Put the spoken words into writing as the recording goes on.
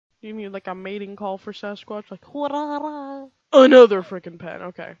You need like a mating call for Sasquatch? Like, hurrah! Another freaking pen,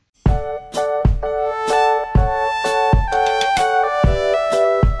 okay.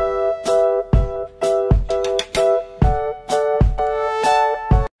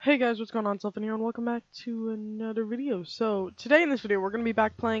 Hey guys, what's going on? Sylvan here, and welcome back to another video. So, today in this video, we're going to be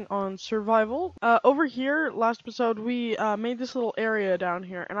back playing on Survival. Over here, last episode, we made this little area down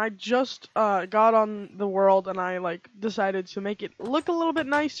here, and I just got on the world, and I, like, decided to make it look a little bit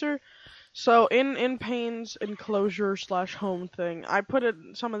nicer. So, in Payne's enclosure slash home thing, I put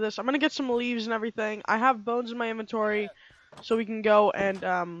in some of this. I'm going to get some leaves and everything. I have bones in my inventory, so we can go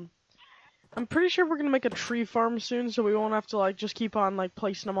and, I'm pretty sure we're gonna make a tree farm soon, so we won't have to, like, just keep on, like,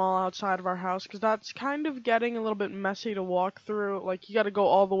 placing them all outside of our house, because that's kind of getting a little bit messy to walk through. Like, you gotta go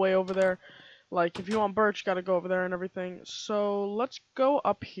all the way over there. Like, if you want birch, you gotta go over there and everything. So, let's go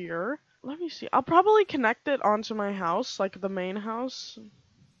up here. Let me see. I'll probably connect it onto my house, like, the main house.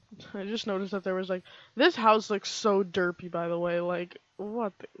 I just noticed that there was, like, this house looks so derpy, by the way. Like,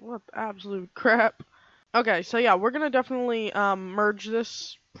 what absolute crap. Okay, so yeah, we're gonna definitely, merge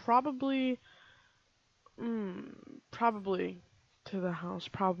this, probably to the house,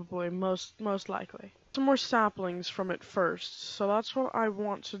 probably, most likely. Some more saplings from it first, so that's what I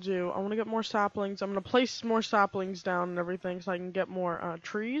want to do. I want to get more saplings. I'm gonna place more saplings down and everything so I can get more,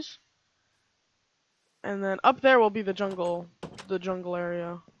 trees. And then up there will be the jungle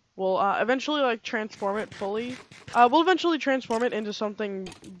area. We'll, eventually, like, transform it fully. We'll eventually transform it into something,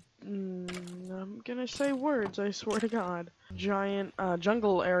 I'm gonna say words, I swear to God. Giant,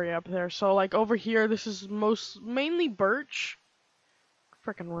 jungle area up there. So, like, over here, this is mainly birch.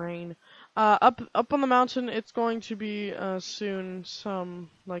 Frickin' rain. Up on the mountain, it's going to be, soon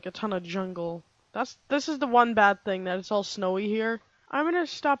a ton of jungle. This is the one bad thing, that it's all snowy here. I'm gonna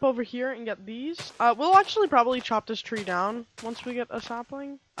stop over here and get these. We'll actually probably chop this tree down once we get a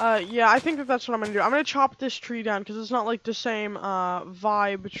sapling. Yeah, I think that's what I'm gonna do. I'm gonna chop this tree down because it's not like the same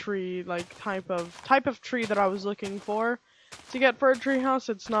vibe tree, like type of tree that I was looking for to get for a tree house.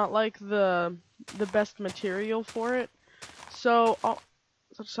 It's not like the best material for it. So,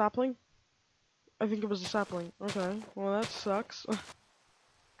 is that a sapling? I think it was a sapling. Okay, well that sucks.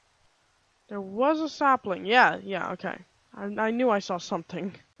 There was a sapling. Yeah, okay. I knew I saw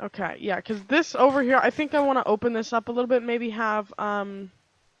something. Okay, yeah, because this over here, I think I want to open this up a little bit, maybe have,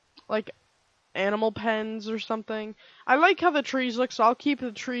 like, animal pens or something. I like how the trees look, so I'll keep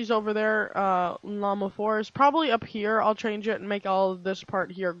the trees over there, llama forest. Probably up here, I'll change it and make all of this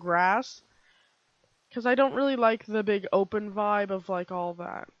part here grass. Because I don't really like the big open vibe of, like, all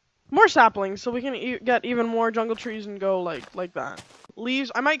that. More saplings, so we can get even more jungle trees and go, like that.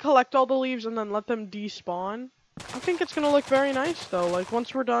 Leaves, I might collect all the leaves and then let them despawn. I think it's gonna look very nice though. Like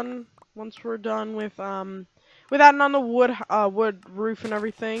once we're done with adding on the wood roof and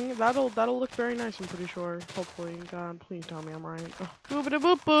everything, that'll look very nice. I'm pretty sure. Hopefully, God, please tell me I'm right. Boop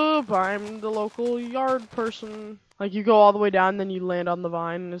boop boop. I'm the local yard person. Like you go all the way down, then you land on the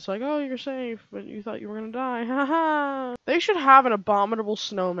vine, and it's like, oh, you're safe, but you thought you were gonna die. Haha. They should have an abominable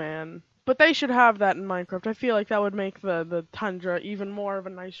snowman. But they should have that in Minecraft. I feel like that would make the tundra even more of a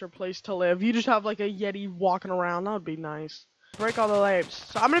nicer place to live. You just have like a Yeti walking around. That would be nice. Break all the leaves.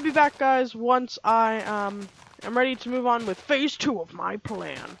 So I'm gonna be back, guys, once I am ready to move on with phase 2 of my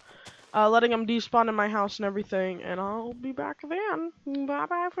plan. Letting them despawn in my house and everything, and I'll be back then.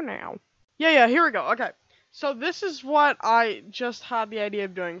 Bye-bye for now. Yeah, here we go. Okay. So this is what I just had the idea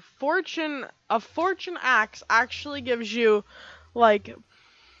of doing. A fortune axe actually gives you, like,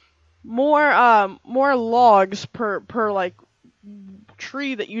 more logs per like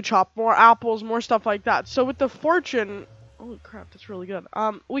tree that you chop, more apples, more stuff like that. So with the fortune, holy crap, that's really good.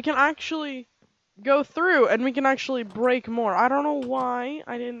 We can actually go through and we can actually break more. I don't know why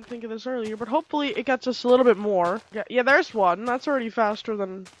I didn't think of this earlier, but hopefully it gets us a little bit more. Yeah, there's one. That's already faster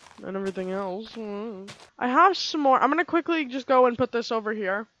than everything else. I have some more. I'm gonna quickly just go and put this over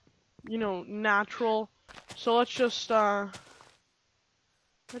here. You know, natural. So let's just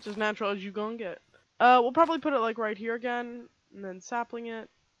that's as natural as you gonna get. We'll probably put it like right here again, and then sapling it.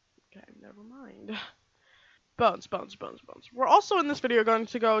 Okay, never mind. Bones. We're also in this video going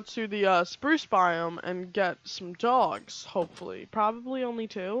to go to the spruce biome and get some dogs, hopefully. Probably only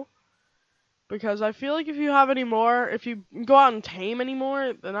 2. Because I feel like if you have any more, if you go out and tame any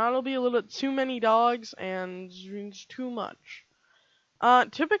more, then that'll be a little bit too many dogs, and it's too much.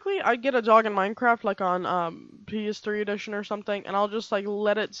 Typically, I get a dog in Minecraft, like on, PS3 edition or something, and I'll just, like,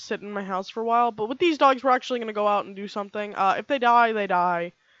 let it sit in my house for a while, but with these dogs, we're actually gonna go out and do something. If they die, they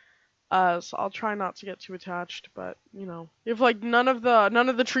die. So I'll try not to get too attached, but, you know. If, like, none of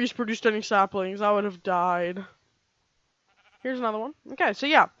the trees produced any saplings, I would have died. Here's another one. Okay, so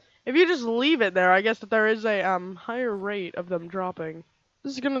yeah. If you just leave it there, I guess that there is a higher rate of them dropping.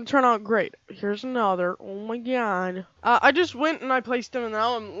 This is gonna turn out great. Here's another. Oh my god. I just went and I placed them, and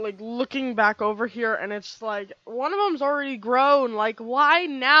now I'm like looking back over here, and it's like one of them's already grown. Like, why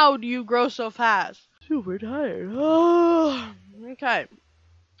now do you grow so fast? Super tired. Okay.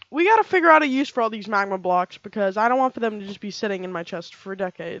 We gotta figure out a use for all these magma blocks because I don't want for them to just be sitting in my chest for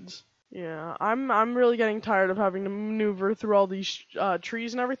decades. Yeah, I'm really getting tired of having to maneuver through all these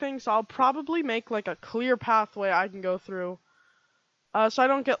trees and everything, so I'll probably make like a clear pathway I can go through. So I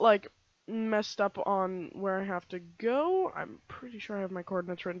don't get like messed up on where I have to go. I'm pretty sure I have my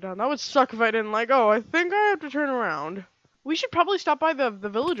coordinates written down. That would suck if I didn't. Like, oh, I think I have to turn around. We should probably stop by the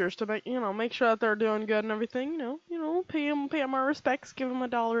villagers to make sure that they're doing good and everything. Pay them our respects, give them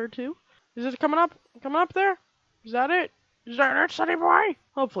 $1 or two. Is it coming up? Coming up there? Is that it? Is that it, Sunny Boy?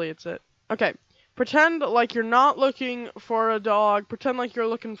 Hopefully it's it. Okay. Pretend like you're not looking for a dog. Pretend like you're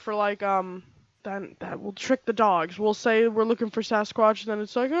looking for like that will trick the dogs. We'll say we're looking for Sasquatch, and then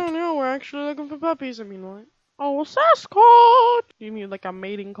it's like, oh no, we're actually looking for puppies. I mean, what? Oh, Sasquatch! You need like a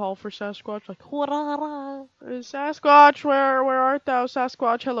mating call for Sasquatch, like hurrah! Sasquatch, where art thou,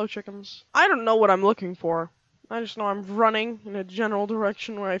 Sasquatch? Hello, chickens. I don't know what I'm looking for. I just know I'm running in a general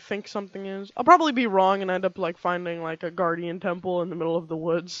direction where I think something is. I'll probably be wrong and end up like finding like a guardian temple in the middle of the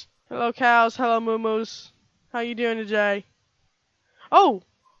woods. Hello, cows. Hello, moo-moos. How you doing today? Oh,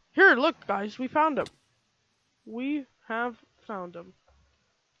 here, look, guys, we found him. We have found him.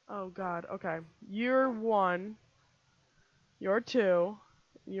 Oh god, okay. You're 1. You're 2.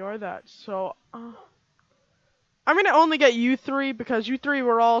 You're that. So, I'm gonna only get you 3 because you 3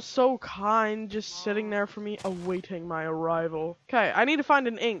 were all so kind just sitting there for me awaiting my arrival. Okay, I need to find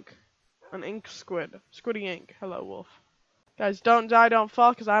an ink. An ink squid. Squiddy ink. Hello, wolf. Guys, don't die, don't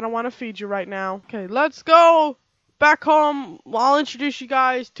fall, because I don't want to feed you right now. Okay, let's go back home. I'll introduce you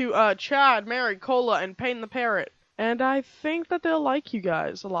guys to Chad, Mary, Cola, and Payne the Parrot. And I think that they'll like you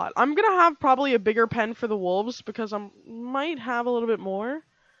guys a lot. I'm gonna have probably a bigger pen for the wolves because I might have a little bit more.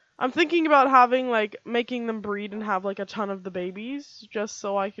 I'm thinking about having, like, making them breed and have, like, a ton of the babies. Just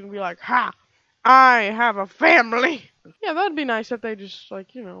so I can be like, ha! I have a family! Yeah, that'd be nice if they just, like,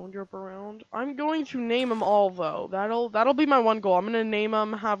 drop around. I'm going to name them all, though. That'll be my one goal. I'm gonna name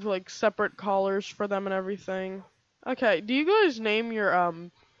them, have, like, separate collars for them and everything. Okay, do you guys name your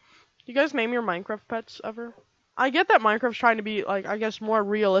Minecraft pets ever? I get that Minecraft's trying to be, like, I guess more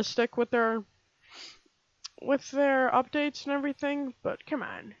realistic with their updates and everything, but come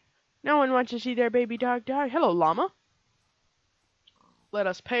on. No one wants to see their baby dog die. Hello, llama. Let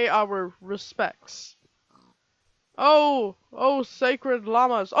us pay our respects. Oh, sacred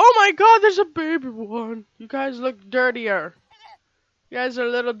llamas. Oh my god, there's a baby one. You guys look dirtier. You guys are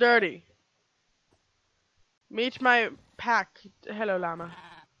a little dirty. Meet my pack. Hello, llama.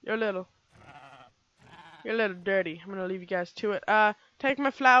 You're little. You're a little dirty. I'm gonna leave you guys to it. Take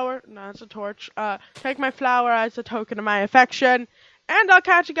my flower. No, it's a torch. Take my flower as a token of my affection. And I'll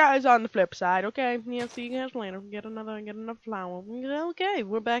catch you guys on the flip side, okay? Yeah, see you guys later. Get another flower. Okay,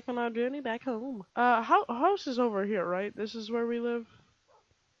 we're back on our journey back home. House is over here, right? This is where we live?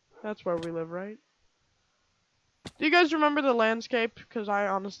 That's where we live, right? Do you guys remember the landscape? Because I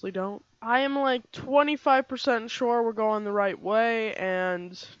honestly don't. I am like 25% sure we're going the right way,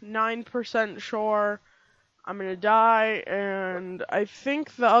 and 9% sure I'm gonna die, and I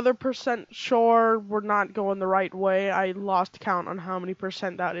think the other percent sure we're not going the right way. I lost count on how many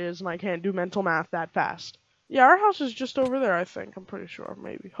percent that is, and I can't do mental math that fast. Yeah, our house is just over there, I think. I'm pretty sure,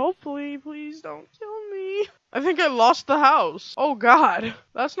 maybe. Hopefully, please don't kill me. I think I lost the house. Oh god,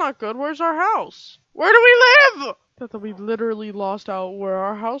 that's not good. Where's our house? Where do we live? I thought that we literally lost out where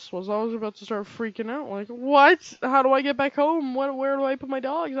our house was. I was about to start freaking out, like, what? How do I get back home? Where do I put my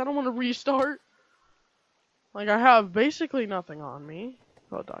dogs? I don't want to restart. Like, I have basically nothing on me.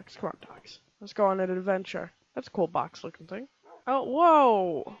 Oh, dogs. Come on, dogs. Let's go on an adventure. That's a cool box-looking thing. Oh,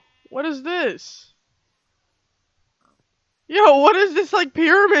 whoa! What is this? Yo, what is this, like,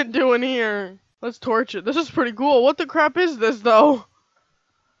 pyramid doing here? Let's torch it. This is pretty cool. What the crap is this, though?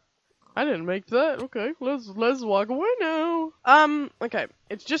 I didn't make that. Okay, let's walk away now. Okay.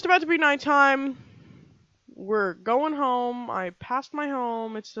 It's just about to be nighttime. We're going home. I passed my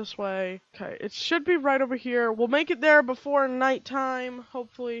home. It's this way. Okay, it should be right over here. We'll make it there before nighttime,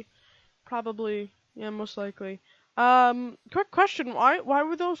 hopefully. Probably. Yeah, most likely. Quick question. Why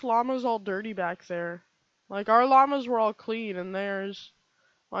were those llamas all dirty back there? Like, our llamas were all clean, and theirs...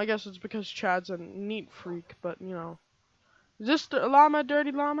 Well, I guess it's because Chad's a neat freak, but, Is this a llama,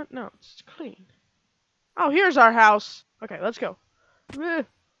 dirty llama? No, it's clean. Oh, here's our house. Okay, let's go.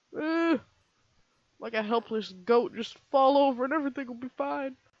 Like a helpless goat, just fall over and everything will be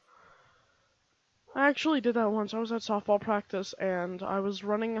fine. I actually did that once. I was at softball practice and I was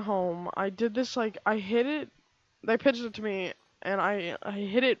running home. I did this like I hit it. They pitched it to me and I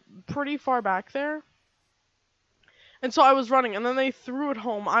hit it pretty far back there. And so I was running and then they threw it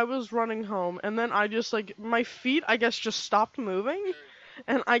home. I was running home and then I just like my feet I guess just stopped moving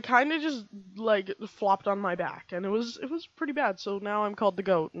and I kind of just like flopped on my back and it was pretty bad. So now I'm called the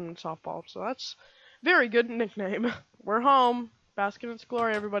GOAT in softball. So that's very good nickname. We're home. Bask in its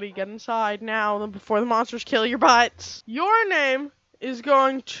glory, everybody. Get inside now before the monsters kill your butts. Your name is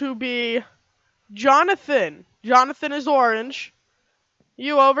going to be Jonathan. Jonathan is orange.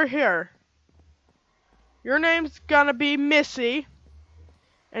 You over here. Your name's gonna be Missy.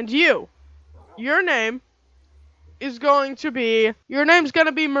 And your name is going to be,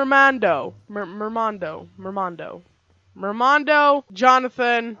 Mermando. Mermando,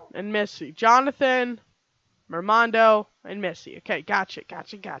 Jonathan, and Missy. Jonathan, Mermando, and Missy. Okay, gotcha.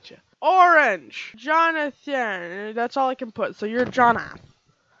 Orange, Jonathan. That's all I can put. So you're Jonathan.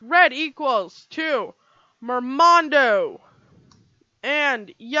 Red equals to Mermando.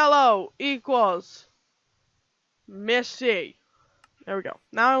 And yellow equals Missy. There we go.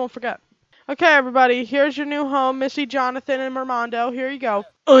 Now I won't forget. Okay, everybody. Here's your new home. Missy, Jonathan, and Mermando. Here you go.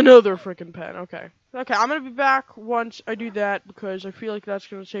 Another freaking pen. Okay. Okay, I'm going to be back once I do that because I feel like that's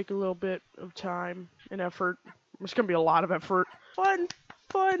going to take a little bit of time and effort. It's going to be a lot of effort. Fun.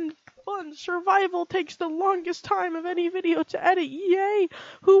 Survival takes the longest time of any video to edit. Yay!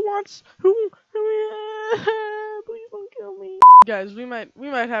 Please don't kill me. Guys, we might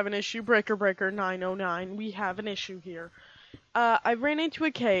have an issue. Breaker 909. We have an issue here. I ran into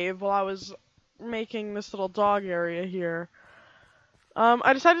a cave while I was making this little dog area here.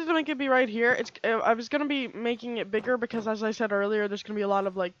 I decided to make it be right here. I was gonna be making it bigger because, as I said earlier, there's gonna be a lot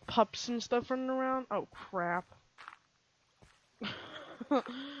of like pups and stuff running around. Oh crap!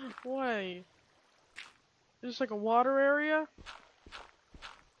 Why? Is this like a water area?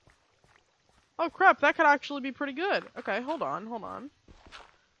 Oh crap! That could actually be pretty good. Okay, hold on.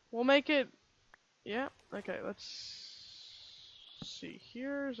 We'll make it. Yeah. Okay. Let's see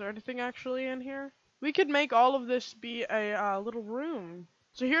here. Is there anything actually in here? We could make all of this be a little room.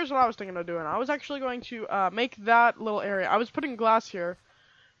 So here's what I was thinking of doing. I was actually going to make that little area. I was putting glass here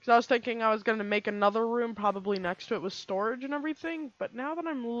because I was thinking I was going to make another room probably next to it with storage and everything. But now that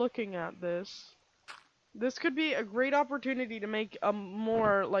I'm looking at this could be a great opportunity to make a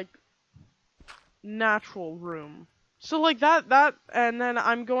more like natural room. So like that, and then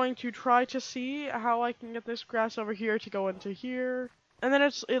I'm going to try to see how I can get this grass over here to go into here. And then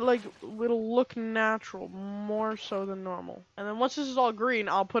it'll look natural, more so than normal. And then once this is all green,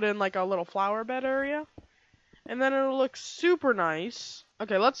 I'll put in like a little flower bed area. And then it'll look super nice.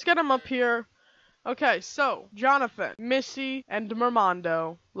 Okay, let's get them up here. Okay, so, Jonathan, Missy, and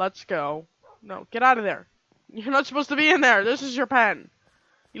Mermando. Let's go. No, get out of there. You're not supposed to be in there. This is your pen.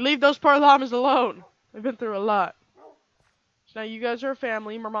 You leave those poor llamas alone. They've been through a lot. So now you guys are a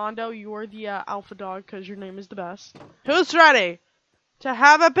family. Mermando, you're the alpha dog because your name is the best. Who's ready to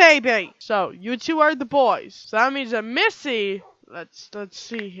have a baby? So, you two are the boys. So that means that Missy, let's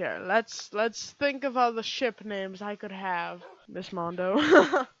see here. Let's think of other ship names I could have. Miss Mondo.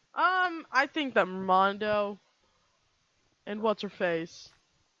 I think that Mondo and what's her face.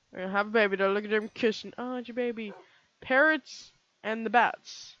 We're gonna have a baby though. Look at them kissing. Oh, it's your baby. Parrots and the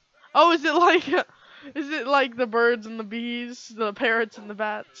bats. Oh, is it like the birds and the bees, the parrots and the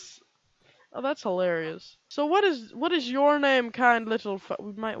bats? Oh, that's hilarious. So what is your name, kind little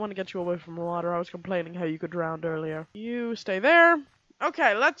we might want to get you away from the water. I was complaining how you could drown earlier. You stay there.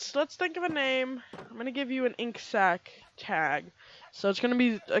 Okay, let's think of a name. I'm gonna give you an ink sac tag. So it's gonna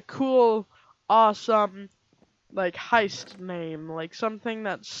be a cool, awesome, like heist name, like something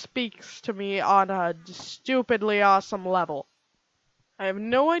that speaks to me on a stupidly awesome level. I have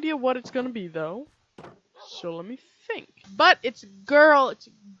no idea what it's gonna be though. So let me think. But it's a girl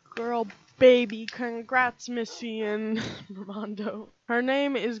baby. Congrats, Missy and Mermando. Her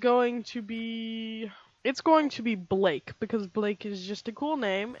name is going to be... It's going to be Blake, because Blake is just a cool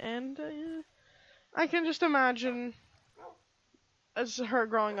name, and I can just imagine as her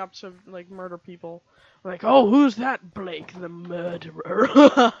growing up to, like, murder people. Like, oh, who's that Blake, the murderer?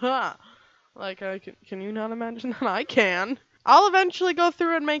 Like, can you not imagine that? I can. I'll eventually go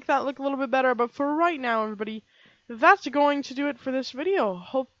through and make that look a little bit better, but for right now, everybody, that's going to do it for this video.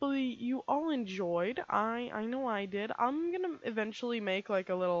 Hopefully you all enjoyed. I know I did. I'm gonna eventually make like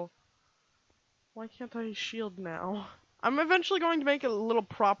a little... Why can't I shield now? I'm eventually going to make a little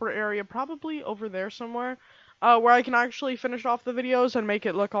proper area, probably over there somewhere, where I can actually finish off the videos and make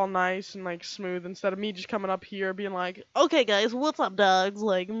it look all nice and like smooth instead of me just coming up here being like, okay guys, what's up dogs?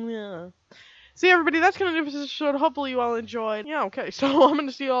 Like, yeah. See, everybody, that's going to do for this episode. Hopefully you all enjoyed. Yeah, okay, so I'm going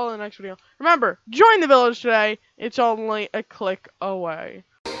to see you all in the next video. Remember, join the village today. It's only a click away.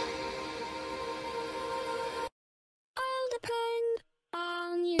 I'll depend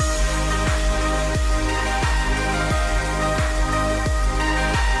on you.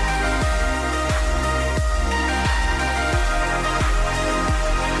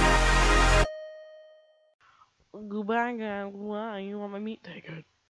 Goodbye, guys. Goodbye. You want my meat? Take it.